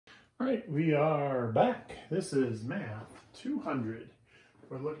All right, we are back. This is Math 200.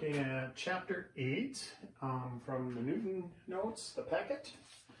 We're looking at Chapter 8 from the Newton notes, the packet,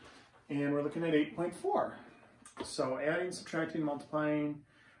 and we're looking at 8.4. So adding, subtracting, multiplying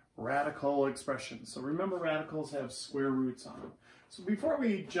radical expressions. So remember, radicals have square roots on them. So before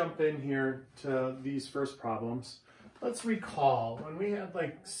we jump in here to these first problems, let's recall when we had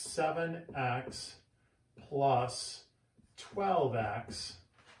like 7x plus 12x,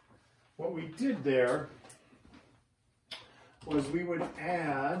 what we did there was we would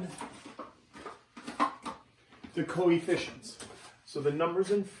add the coefficients. So the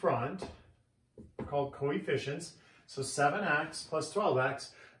numbers in front are called coefficients. So 7x plus 12x,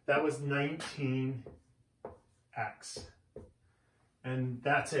 that was 19x. And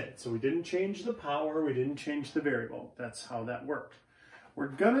that's it. So we didn't change the power, we didn't change the variable. That's how that worked. We're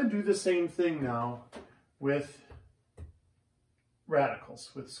gonna do the same thing now with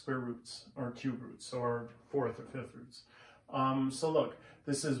radicals, with square roots or cube roots or fourth or fifth roots. So look,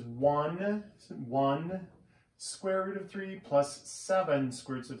 this is 1 square root of 3 plus 7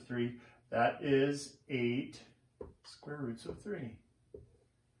 square roots of 3. That is 8 square roots of 3.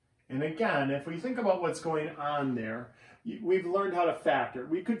 And again, if we think about what's going on there, we've learned how to factor.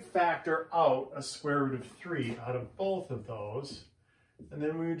 We could factor out a square root of 3 out of both of those, and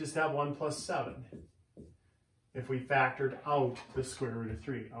then we would just have 1 plus 7. If we factored out the square root of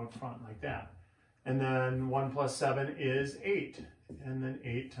 3 out front like that. And then 1 plus 7 is 8. And then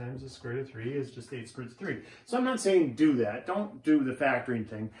 8 times the square root of 3 is just 8 square root of 3. So I'm not saying do that. Don't do the factoring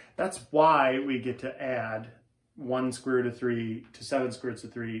thing. That's why we get to add 1 square root of 3 to 7 square roots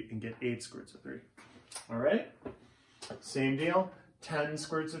of 3 and get 8 square roots of 3. All right? Same deal. 10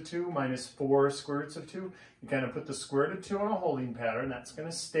 square roots of 2 minus 4 square roots of 2. You kind of put the square root of 2 on a holding pattern. That's going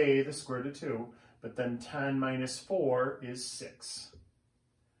to stay the square root of 2. But then 10 minus 4 is 6.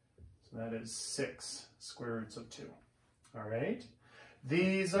 So that is 6 square roots of 2. All right?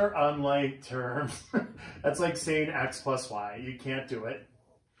 These are unlike terms. That's like saying x plus y. You can't do it.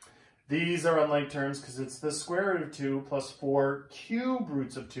 These are unlike terms because it's the square root of 2 plus 4 cube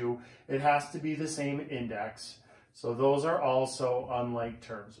roots of 2. It has to be the same index. So those are also unlike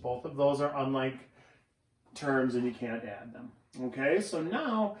terms. Both of those are unlike terms and you can't add them. Okay, so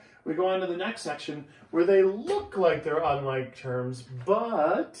now we go on to the next section where they look like they're unlike terms,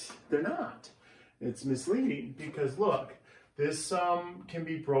 but they're not. It's misleading because look, this can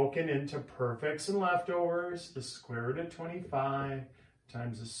be broken into perfects and leftovers. The square root of 25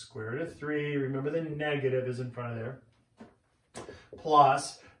 times the square root of 3. Remember the negative is in front of there.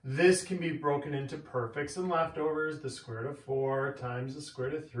 Plus, this can be broken into perfects and leftovers. The square root of 4 times the square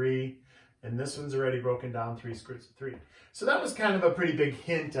root of 3. And this one's already broken down 3 square roots of 3. So that was kind of a pretty big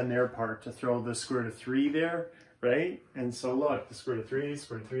hint on their part to throw the square root of 3 there, right? And so look, the square root of 3,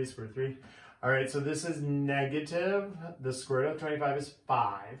 square root of 3, square root of 3. All right, so this is negative. The square root of 25 is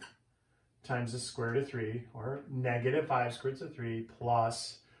 5 times the square root of 3, or negative 5 square roots of 3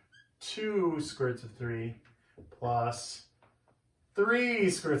 plus 2 square roots of 3 plus 3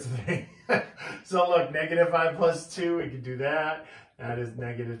 square roots of 3. So look, negative 5 plus 2, we can do that. That is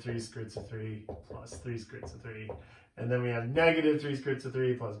negative 3 square roots of 3 plus 3 square roots of 3. And then we have negative 3 square roots of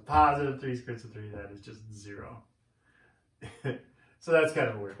 3 plus positive 3 square roots of 3. That is just 0. So that's kind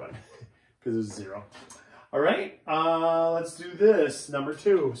of a weird one because it's 0. All right, let's do this, number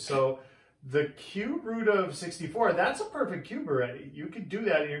 2. So the cube root of 64, that's a perfect cube already. You could do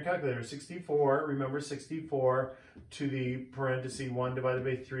that in your calculator. 64, remember 64 to the parenthesis 1 divided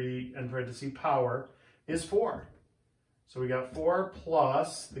by 3 and parenthesis power is 4. So we got 4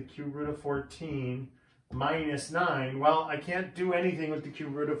 plus the cube root of 14 minus 9. Well, I can't do anything with the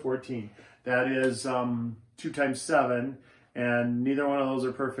cube root of 14. That is 2 times 7, and neither one of those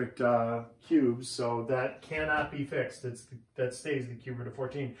are perfect cubes, so that cannot be fixed. That stays the cube root of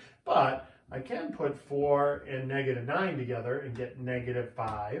 14. But I can put 4 and negative 9 together and get negative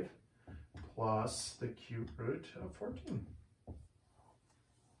 5 plus the cube root of 14.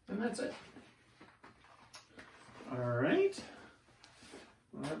 And that's it. All right,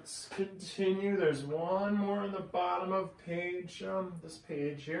 let's continue. There's one more on the bottom of page, this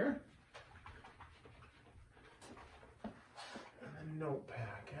page here. And the note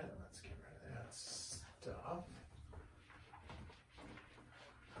packet, let's get rid of that stuff.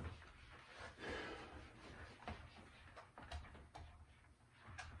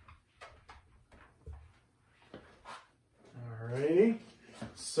 All right,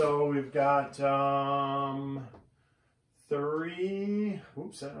 so we've got 3,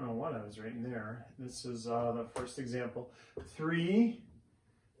 oops, I don't know what I was writing there. This is the first example. 3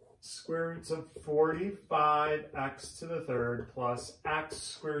 square roots of 45x to the third plus x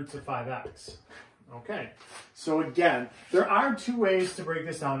square roots of 5x. Okay, so again, there are two ways to break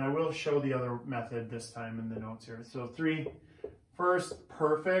this down. I will show the other method this time in the notes here. So first,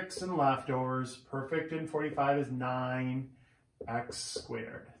 perfects and leftovers. Perfect in 45 is 9x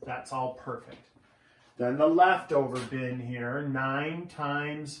squared. That's all perfect. Then the leftover bin here, 9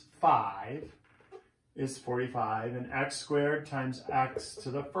 times 5 is 45, and x squared times x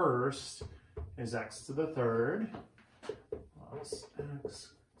to the first is x to the third plus x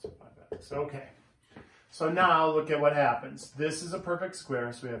to 5x. Okay, so now look at what happens. This is a perfect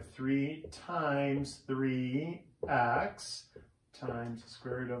square, so we have 3 times 3x times the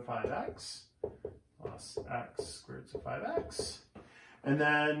square root of 5x plus x square root of 5x. And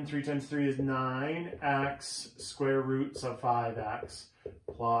then 3 times 3 is 9x square roots of 5x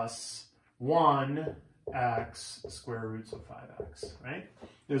plus 1x square roots of 5x, right?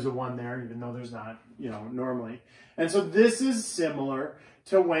 There's a 1 there, even though there's not, normally. And so this is similar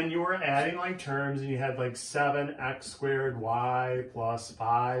to when you were adding like terms and you had like 7x squared y plus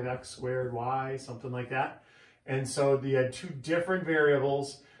 5x squared y, something like that. And so you had two different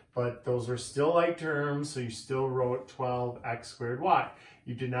variables, but those are still like terms, so you still wrote 12x squared y.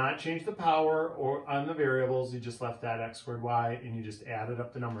 You did not change the power or on the variables, you just left that x squared y and you just added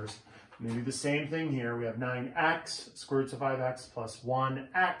up the numbers. And we do the same thing here. We have 9x square roots of 5x plus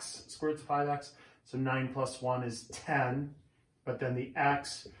 1x square roots of 5x. So 9 plus 1 is 10, but then the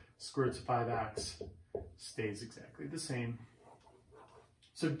x square roots of 5x stays exactly the same.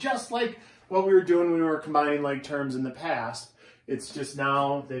 So just like what we were doing when we were combining like terms in the past, it's just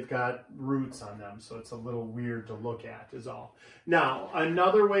now they've got roots on them, so it's a little weird to look at is all. Now,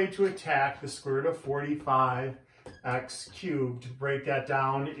 another way to attack the square root of 45x cubed, to break that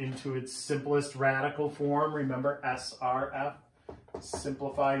down into its simplest radical form, remember SRF,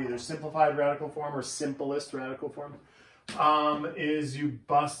 simplified, either simplified radical form or simplest radical form, is you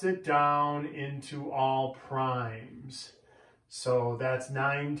bust it down into all primes. So that's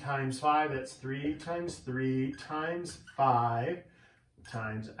 9 times 5, that's 3 times 3 times 5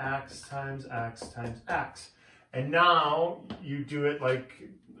 times x times x times x. And now you do it like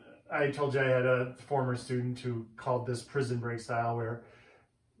I told you. I had a former student who called this prison break style, where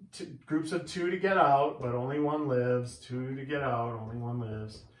groups of 2 to get out, but only 1 lives, 2 to get out, only 1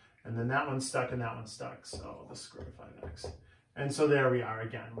 lives. And then that one's stuck and that one's stuck, so the square root of 5x. And so there we are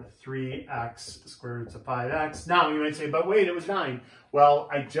again with 3x square roots of 5x. Now you might say, but wait, it was 9. Well,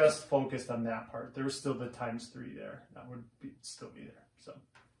 I just focused on that part. There was still the times 3 there. That would still be there. So,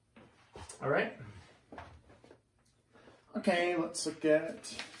 all right. Okay, let's look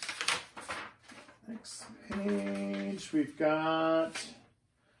at next page. We've got,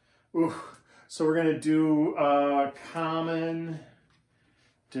 so we're going to do common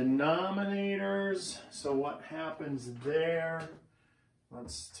denominators. So what happens there?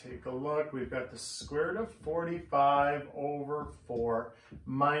 Let's take a look. We've got the square root of 45 over 4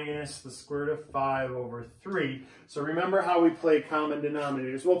 minus the square root of 5 over 3. So remember how we play common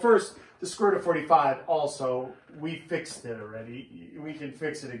denominators. Well, first, the square root of 45 also, we fixed it already. We can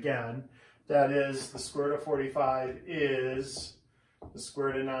fix it again. That is, the square root of 45 is the square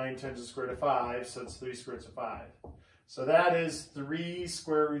root of 9 times the square root of 5, so it's 3 square roots of 5. So that is 3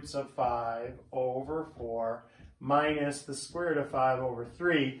 square roots of 5 over 4 minus the square root of 5 over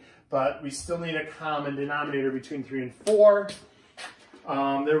 3. But we still need a common denominator between 3 and 4.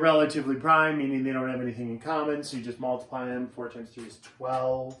 They're relatively prime, meaning they don't have anything in common. So you just multiply them. 4 times 3 is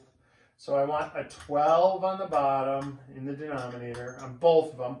 12. So I want a 12 on the bottom in the denominator on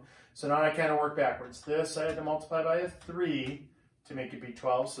both of them. So now I kind of work backwards. This I had to multiply by a 3 to make it be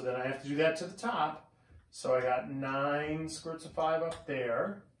 12. So then I have to do that to the top. So I got 9 square roots of 5 up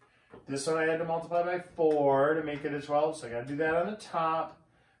there. This one I had to multiply by 4 to make it a 12. So I got to do that on the top.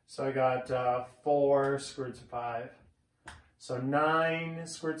 So I got 4 square roots of 5. So 9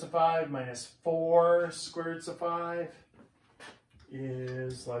 square roots of 5 minus 4 square roots of 5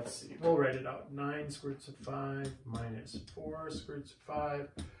 is, let's see, we'll write it out. 9 square roots of 5 minus 4 square roots of 5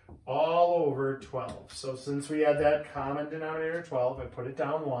 all over 12. So since we had that common denominator 12, I put it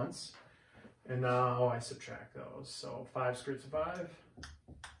down once. And now I subtract those. So 5 square roots of 5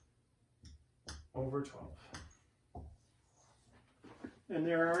 over 12. And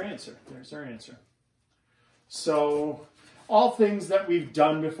there's our answer. There's our answer. So all things that we've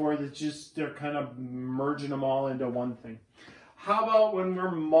done before, that just they're kind of merging them all into one thing. How about when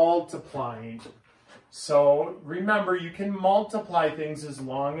we're multiplying? So remember, you can multiply things as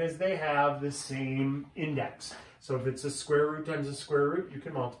long as they have the same index. So if it's a square root times a square root, you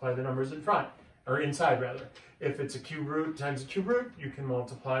can multiply the numbers in front. or inside rather. If it's a cube root times a cube root, you can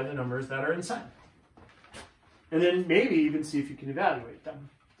multiply the numbers that are inside. And then maybe even see if you can evaluate them.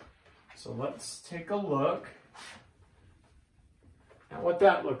 So let's take a look at what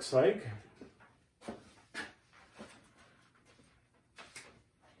that looks like.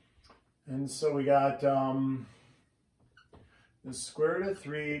 And so we got the square root of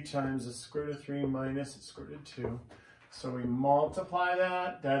 3 times the square root of 3 minus the square root of 2. So we multiply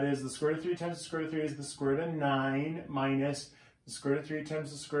that. That is the square root of 3 times the square root of 3 is the square root of 9 minus the square root of 3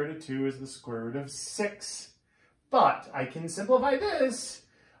 times the square root of 2 is the square root of 6. But I can simplify this.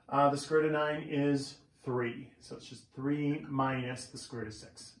 The square root of 9 is 3. So it's just 3 minus the square root of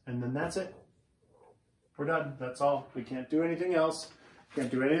 6. And then that's it. We're done. That's all. We can't do anything else.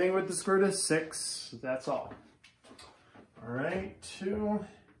 Can't do anything with the square root of 6. That's all. All right, 2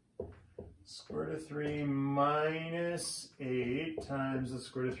 square root of 3 minus 8 times the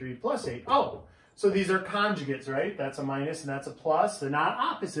square root of 3 plus 8. Oh, so these are conjugates, right? That's a minus and that's a plus. They're not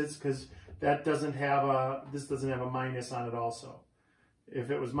opposites because that doesn't have a, this doesn't have a minus on it also.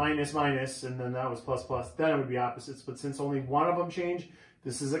 If it was minus, minus, and then that was plus, plus, then it would be opposites. But since only one of them changed,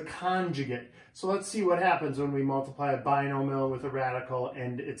 this is a conjugate. So let's see what happens when we multiply a binomial with a radical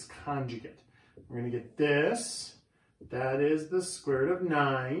and its conjugate. We're going to get this. That is the square root of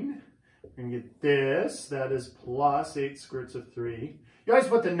 9. We're going to get this. That is plus 8 square roots of 3. You always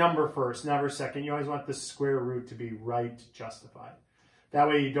put the number first, never second. You always want the square root to be right justified. That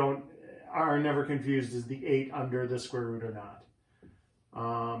way you are never confused, is the 8 under the square root or not.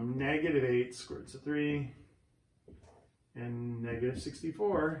 Negative 8 square roots of 3 and negative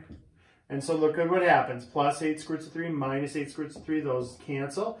 64. And so look at what happens. Plus 8 square roots of 3 minus 8 square roots of 3. Those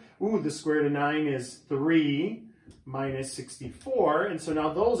cancel. Ooh, the square root of 9 is 3 minus 64. And so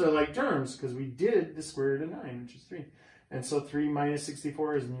now those are like terms because we did the square root of 9, which is 3. And so 3 minus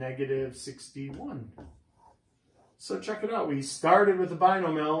 64 is negative 61. So check it out. We started with a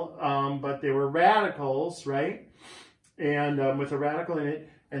binomial, but they were radicals, right? And with a radical in it,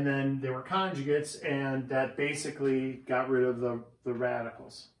 and then they were conjugates, and that basically got rid of the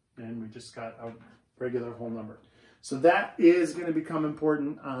radicals. And we just got a regular whole number. So that is going to become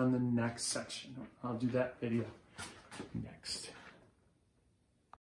important on the next section. I'll do that video next.